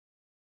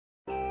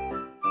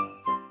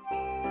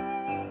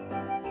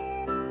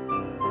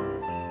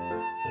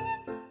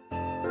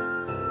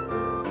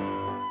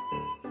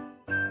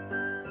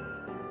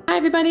Hi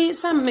everybody, it's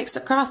Sam at Mixed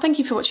Up Craft. Thank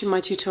you for watching my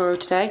tutorial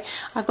today.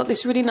 I've got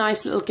this really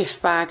nice little gift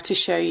bag to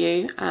show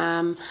you,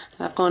 and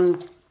I've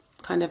gone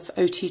kind of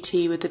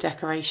OTT with the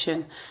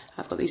decoration.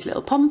 I've got these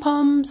little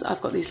pom-poms,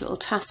 I've got these little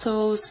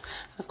tassels,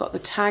 I've got the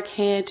tag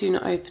here, do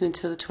not open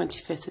until the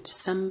 25th of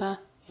December.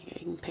 You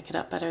can pick it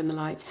up better in the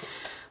light.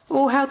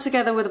 All held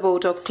together with a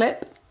bulldog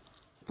clip.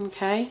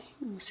 Okay,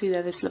 you can see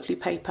there this lovely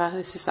paper.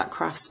 This is that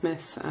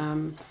Craftsmith.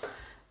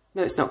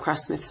 No, it's not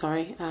Craftsmith,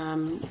 sorry.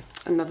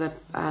 Another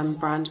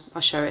brand.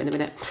 I'll show it in a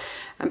minute.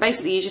 And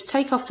basically you just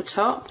take off the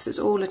top, so it's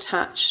all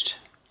attached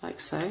like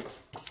so. And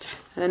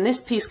then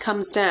this piece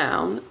comes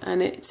down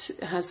and it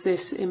has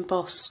this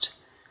embossed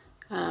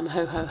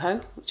ho ho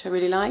ho, which I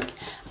really like.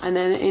 And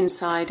then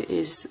inside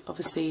is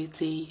obviously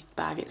the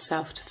bag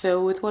itself to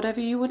fill with whatever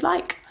you would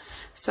like.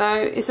 So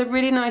it's a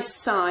really nice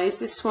size.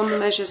 This one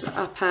measures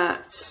up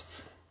at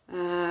 3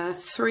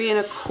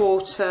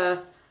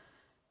 1/4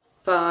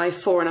 by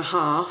 4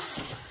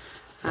 1/2,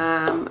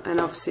 and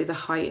obviously the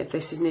height of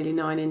this is nearly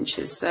 9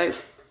 inches, so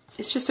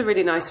it's just a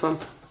really nice one.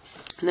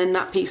 And then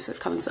that piece that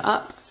comes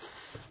up,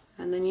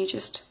 and then you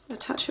just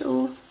attach it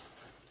all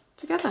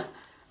together,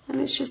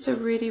 and it's just a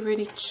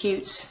really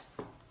cute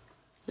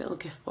little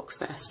gift box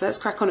there. So let's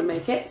crack on and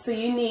make it. So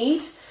you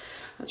need,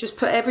 I've just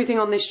put everything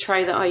on this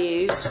tray that I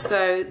used.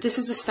 So this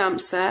is the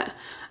stamp set,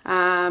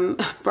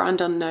 brand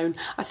unknown.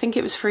 I think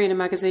it was free in a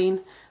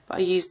magazine. I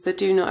used the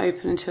do not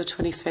open until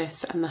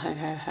 25th and the ho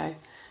ho ho.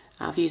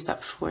 I've used that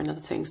before in other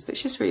things, but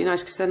it's just really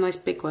nice because they're nice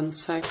big ones.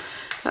 So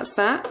that's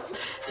that.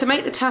 To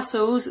make the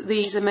tassels,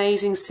 these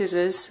amazing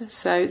scissors.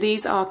 So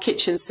these are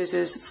kitchen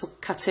scissors for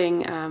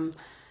cutting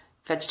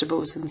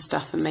vegetables and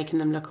stuff and making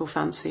them look all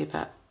fancy,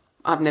 but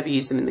I've never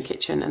used them in the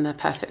kitchen, and they're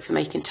perfect for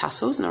making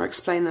tassels, and I'll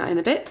explain that in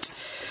a bit.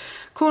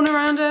 Corner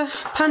rounder,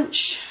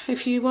 punch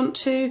if you want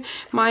to.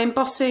 My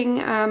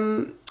embossing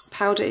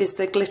powder is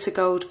the Glitter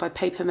Gold by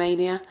Paper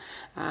Mania.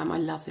 I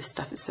love this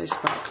stuff, it's so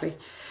sparkly.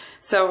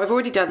 So I've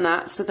already done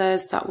that, so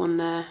there's that one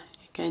there.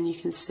 Again, you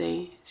can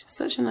see, it's just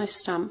such a nice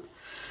stamp.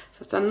 So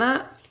I've done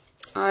that.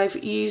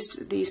 I've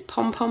used these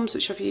pom-poms,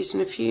 which I've used in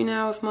a few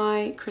now of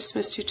my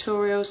Christmas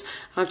tutorials.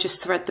 I've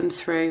just thread them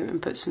through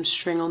and put some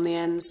string on the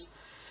ends.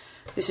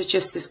 This is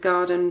just this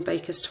garden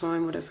baker's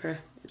twine, whatever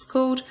it's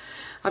called.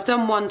 I've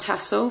done one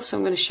tassel, so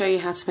I'm going to show you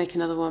how to make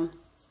another one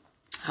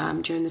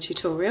during the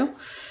tutorial.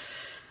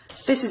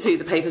 This is who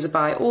the papers are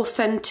by,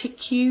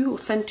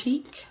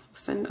 Authentique,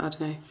 I don't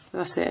know,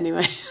 that's it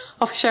anyway.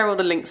 I'll share all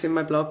the links in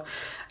my blog.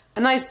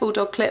 A nice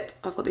bulldog clip,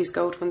 I've got these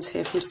gold ones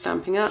here from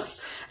Stamping Up,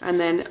 and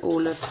then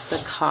all of the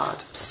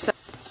card. So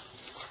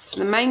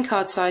the main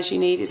card size you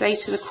need is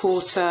 8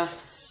 1/4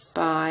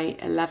 by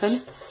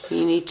 11,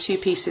 you need 2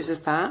 pieces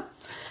of that.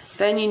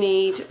 Then you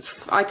need,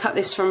 I cut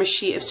this from a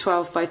sheet of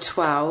 12 by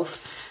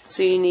 12,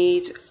 so you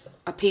need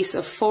a piece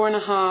of 4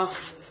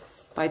 1/2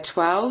 by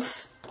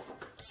 12.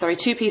 Sorry,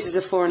 2 pieces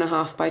of 4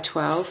 1/2 by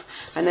 12,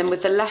 and then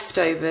with the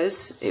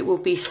leftovers it will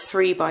be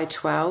 3 by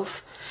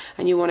 12,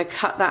 and you want to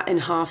cut that in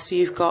half so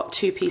you've got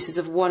 2 pieces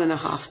of 1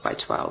 1/2 by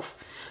 12,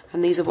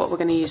 and these are what we're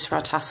going to use for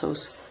our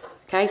tassels.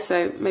 Okay,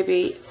 so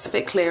maybe a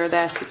bit clearer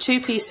there. So 2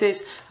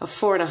 pieces of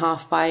 4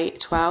 1/2 by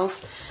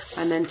 12,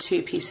 and then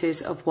 2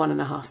 pieces of 1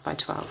 1/2 by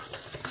 12.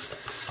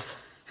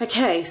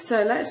 Okay,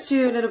 so let's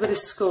do a little bit of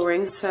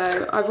scoring.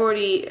 So I've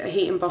already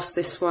heat embossed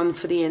this one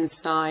for the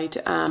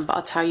inside, but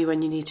I'll tell you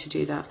when you need to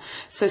do that.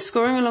 So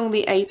scoring along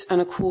the 8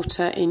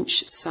 1/4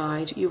 inch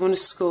side, you want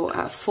to score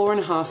at 4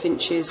 1/2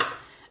 inches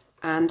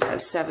and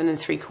at 7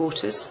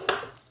 3/4.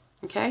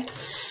 Okay,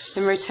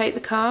 then rotate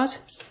the card,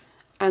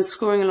 and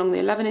scoring along the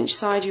 11 inch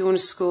side, you want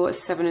to score at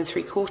 7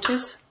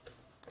 3/4.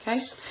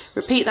 Okay,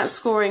 repeat that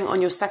scoring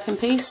on your second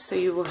piece, so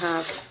you will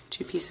have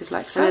 2 pieces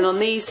like so. And then on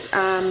these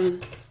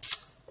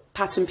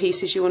pattern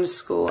pieces, you want to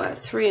score at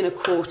 3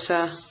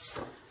 1/4,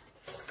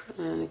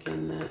 and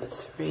again there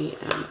 3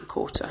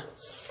 1/4.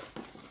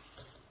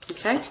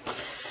 Okay,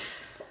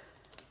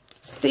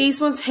 these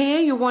ones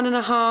here, your 1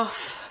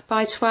 1/2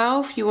 by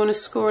 12, you want to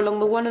score along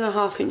the 1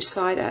 1/2 inch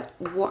side at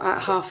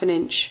 1/2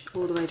 inch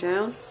all the way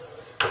down.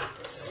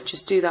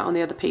 Just do that on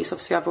the other piece.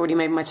 Obviously I've already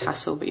made my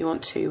tassel, but you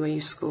want 2 where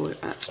you score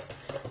at,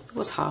 it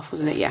was half,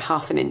 wasn't it? Yeah,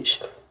 1/2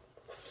 inch.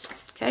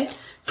 Okay,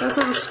 so that's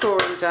all the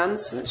scoring done,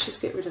 so let's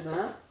just get rid of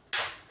that.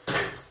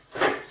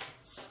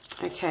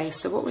 Okay,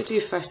 so what we do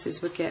first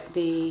is we get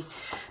the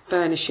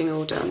burnishing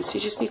all done. So you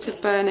just need to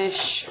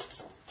burnish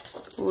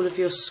all of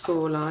your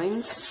score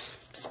lines.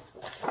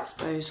 That's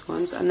those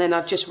ones. And then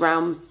I've just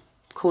round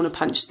corner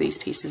punched these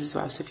pieces as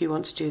well. So if you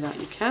want to do that,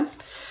 you can.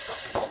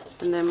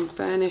 And then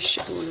burnish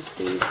all of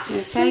these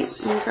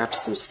pieces. Okay, and grab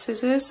some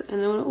scissors.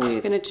 And then all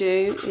you're going to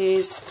do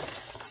is,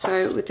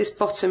 so with this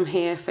bottom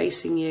here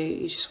facing you,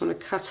 you just want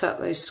to cut up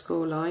those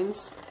score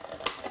lines.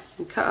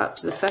 And cut up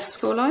to the first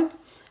score line.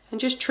 And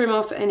just trim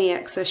off any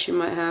excess you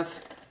might have,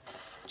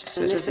 just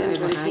so it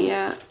doesn't overhang.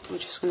 Yeah, we're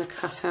just going to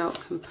cut out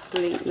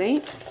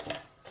completely,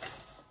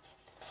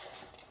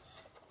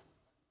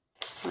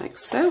 like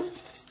so.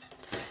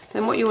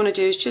 Then what you want to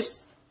do is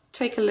just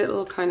take a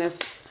little kind of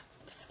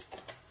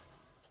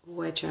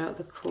wedge out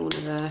the corner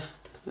there,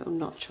 little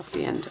notch off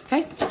the end.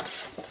 Okay,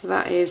 so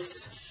that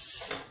is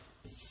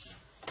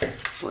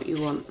what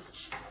you want.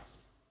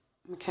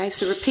 Okay,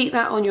 so repeat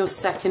that on your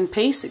second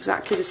piece,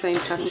 exactly the same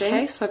cutting.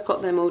 Okay, so I've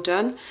got them all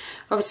done.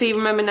 Obviously,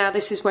 remember now,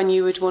 this is when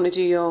you would want to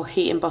do your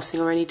heat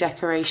embossing or any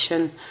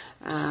decoration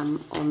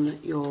on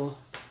your,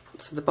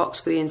 for the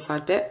box, for the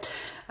inside bit,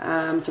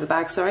 for the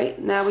bag, sorry.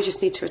 Now we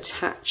just need to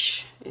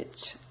attach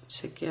it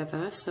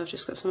together. So I've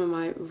just got some of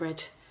my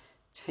red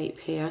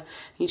tape here.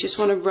 You just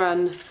want to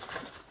run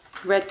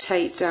red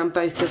tape down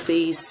both of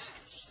these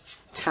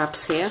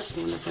tabs here,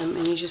 one of them,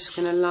 and you're just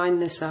going to line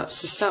this up.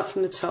 So start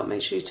from the top,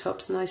 make sure your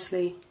top's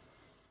nicely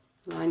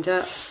lined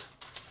up,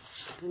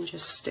 and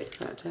just stick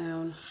that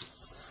down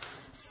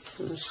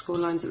so the score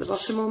lines at the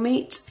bottom will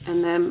meet,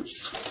 and then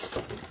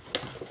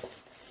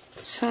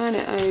turn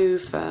it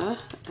over.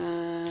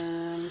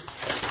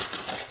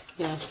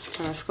 Yeah,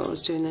 sorry, I forgot what I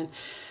was doing then.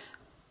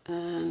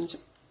 And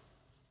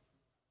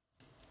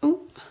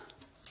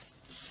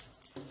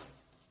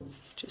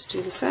just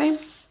do the same.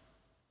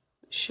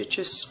 It should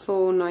just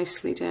fall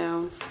nicely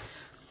down,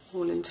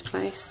 all into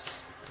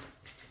place.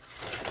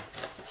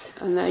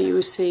 And there you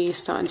will see you're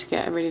starting to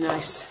get a really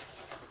nice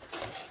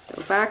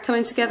little bag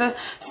coming together.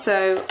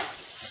 So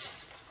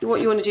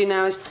what you want to do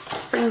now is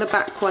bring the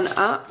back one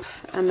up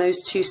and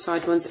those two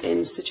side ones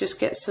in. So just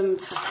get some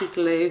tacky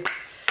glue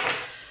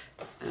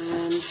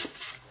and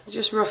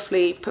just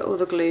roughly put all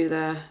the glue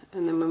there,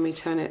 and then when we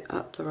turn it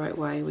up the right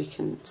way we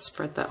can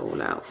spread that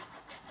all out.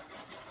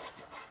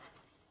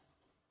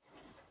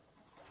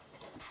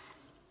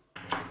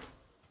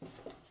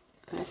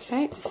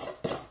 Okay,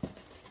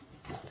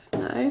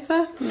 turn that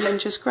over, and then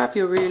just grab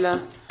your ruler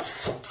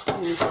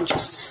and you can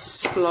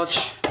just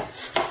splodge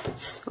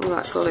all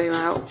that glue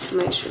out to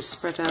make sure it's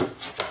spread out.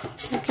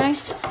 Okay,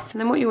 and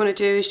then what you want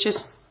to do is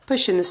just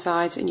push in the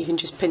sides, and you can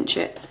just pinch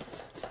it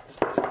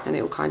and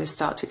it will kind of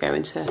start to go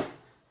into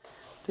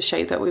the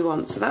shape that we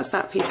want. So that's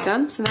that piece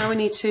done. So now we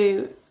need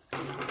to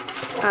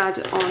add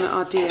on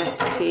our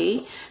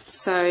DSP.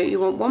 So you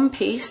want one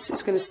piece,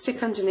 it's going to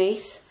stick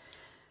underneath,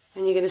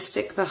 and you're going to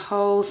stick the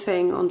whole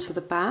thing onto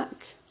the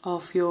back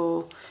of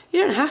your, you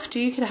don't have to,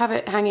 you could have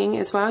it hanging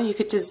as well, you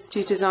could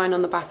do design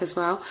on the back as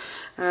well,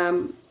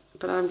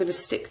 but I'm going to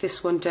stick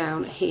this one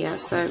down here.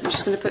 So I'm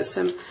just going to put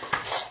some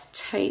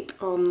tape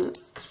on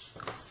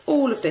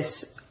all of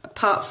this,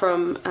 apart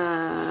from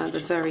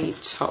the very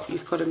top.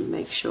 You've got to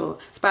make sure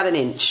it's about 1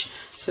 inch,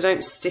 so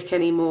don't stick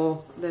any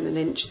more than 1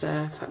 inch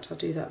there. In fact, I'll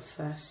do that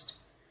first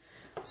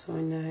so I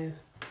know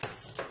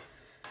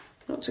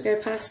not to go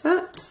past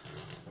that.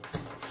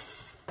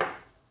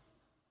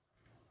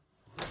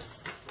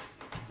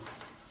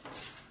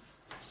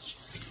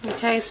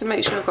 Okay, so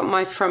make sure I've got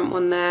my front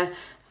one there.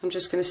 I'm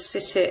just going to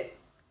sit it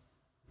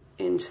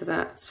into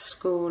that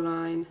score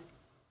line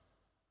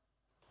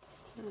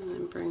and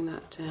then bring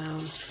that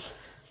down,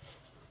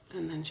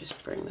 and then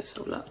just bring this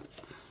all up.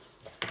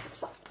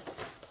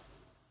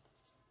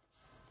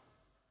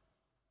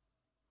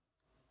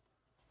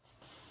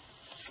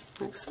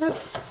 Like so.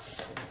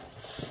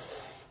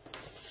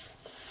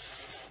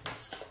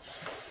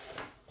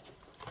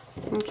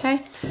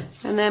 Okay,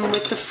 and then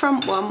with the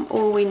front one,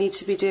 all we need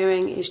to be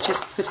doing is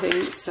just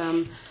putting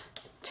some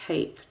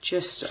tape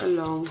just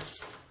along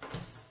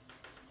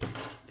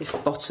this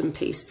bottom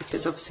piece,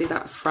 because obviously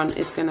that front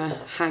is going to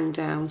hang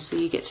down, so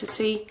you get to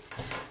see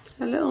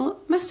a little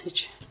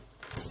message.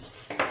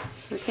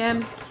 So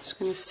again, just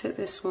going to sit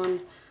this one,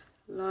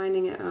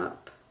 lining it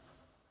up,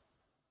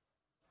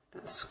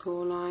 that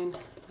score line,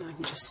 and I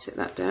can just sit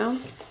that down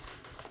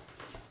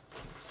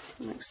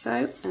like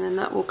so, and then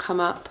that will come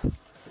up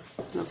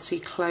and obviously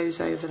close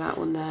over that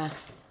one there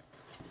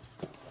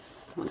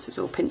once it's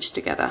all pinched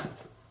together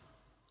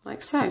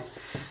like so.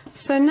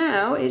 So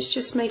now it's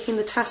just making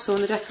the tassel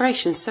and the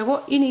decoration. So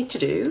what you need to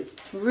do,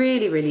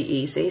 really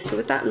easy, so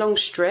with that long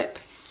strip,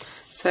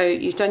 so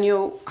you've done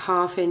your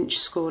 1/2 inch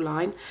score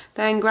line,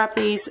 then grab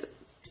these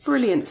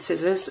brilliant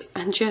scissors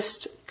and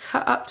just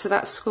cut up to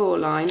that score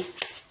line.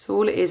 So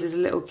all it is a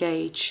little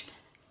gauge,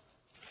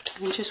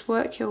 and just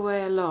work your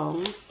way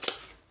along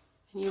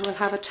and you will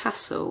have a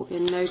tassel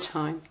in no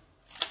time.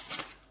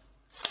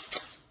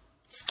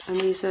 And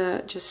these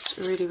are just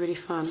really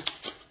fun.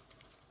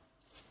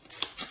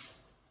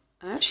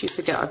 I actually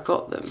forget I've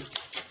got them,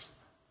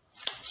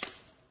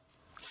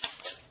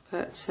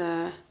 but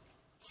I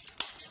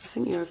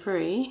think you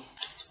agree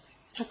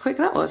how quick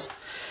that was.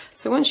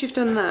 So once you've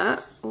done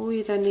that, all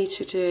you then need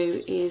to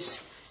do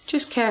is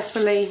just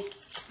carefully,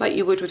 like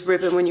you would with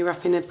ribbon when you're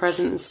wrapping a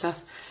present and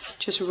stuff,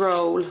 just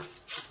roll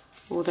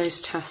all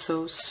those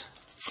tassels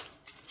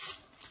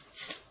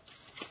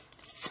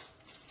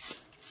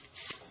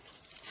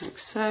like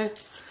so,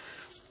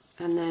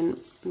 and then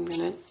I'm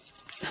going to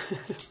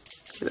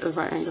give it a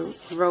right angle,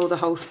 roll the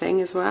whole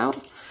thing as well,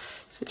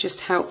 so it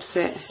just helps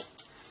it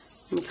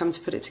when we come to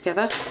put it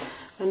together.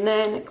 And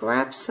then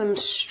grab some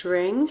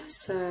string.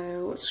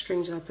 So what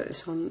string did I put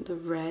this on? The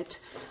red.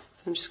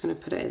 So I'm just going to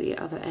put it at the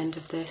other end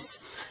of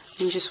this.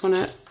 And you just want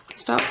to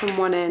start from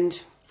one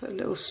end, put a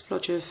little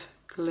splodge of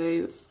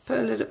glue,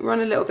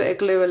 run a little bit of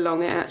glue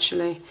along it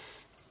actually,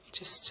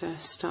 just to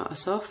start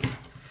us off.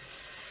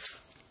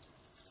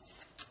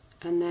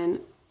 And then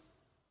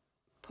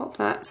pop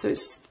that so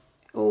it's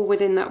all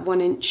within that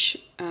 1 inch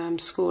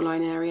score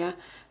line area,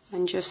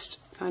 and just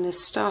kind of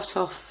start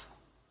off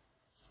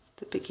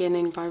the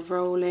beginning by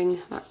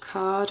rolling that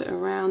card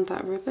around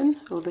that ribbon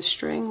or the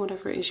string,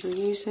 whatever it is you're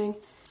using.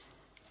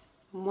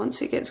 And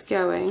once it gets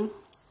going,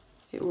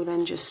 it will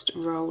then just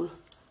roll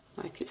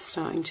like it's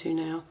starting to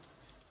now,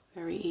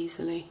 very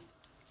easily.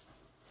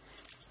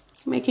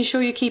 Making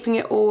sure you're keeping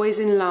it always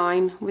in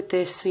line with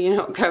this so you're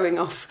not going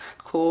off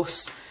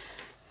course,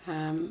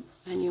 and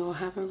you'll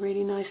have a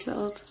really nice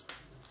little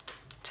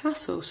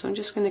tassel. So I'm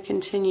just going to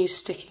continue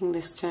sticking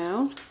this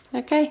down.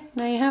 Okay,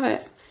 there you have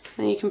it.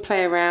 Then you can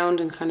play around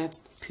and kind of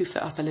poof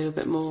it up a little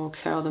bit more,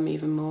 curl them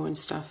even more and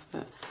stuff.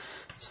 But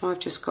so I've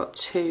just got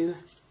 2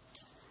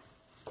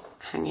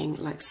 hanging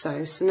like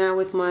so. So now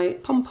with my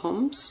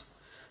pom-poms,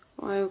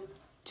 what I'll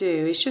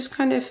do is just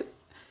kind of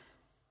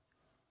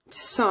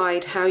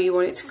decide how you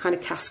want it to kind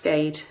of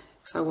cascade,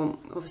 because I want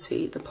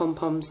obviously the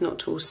pom-poms not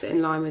to all sit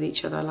in line with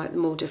each other. I like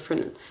them all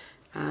different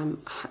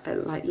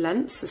like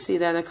lengths. So see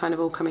there, they're kind of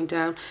all coming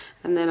down,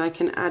 and then I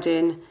can add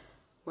in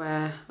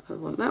where I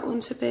want that one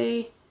to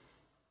be,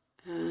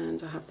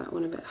 and I have that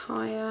one a bit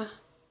higher.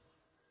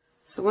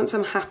 So once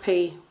I'm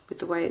happy with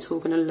the way it's all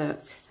going to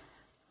look,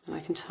 then I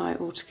can tie it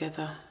all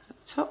together at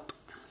the top.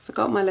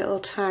 Forgot my little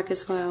tag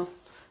as well,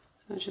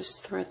 so I'll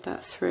just thread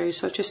that through.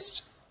 So I've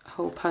just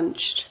hole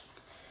punched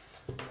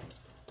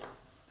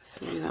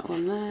through that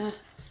one there.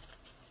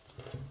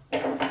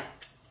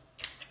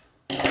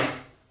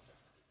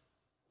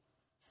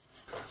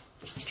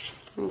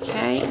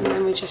 Okay, and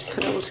then we just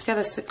put it all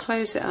together, so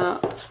close it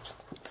up,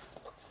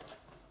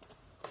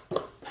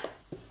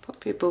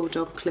 pop your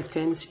bulldog clip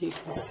in so you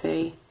can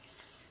see,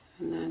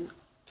 and then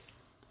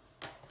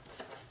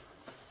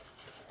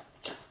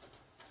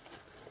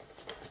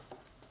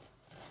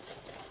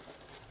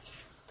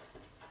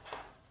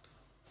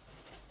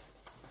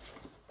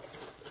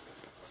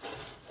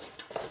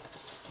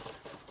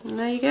and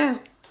there you go.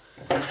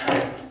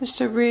 Just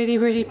a really,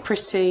 really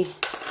pretty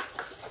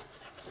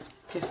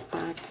gift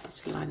bag.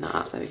 Let's line that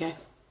up, there we go.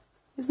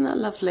 Isn't that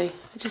lovely?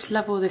 I just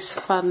love all this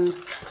fun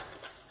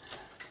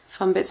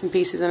bits and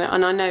pieces on it,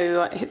 and I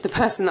know the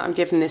person that I'm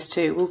giving this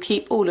to will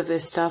keep all of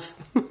this stuff.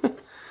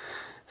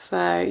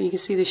 So you can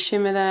see the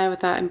shimmer there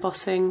with that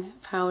embossing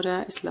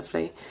powder, it's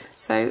lovely.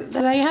 So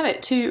there you have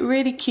it, 2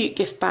 really cute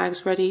gift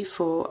bags ready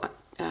for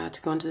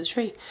to go onto the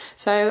tree.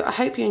 So I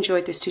hope you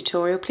enjoyed this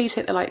tutorial. Please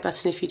hit the like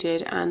button if you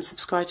did, and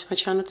subscribe to my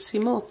channel to see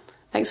more.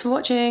 Thanks for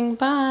watching,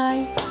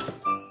 bye!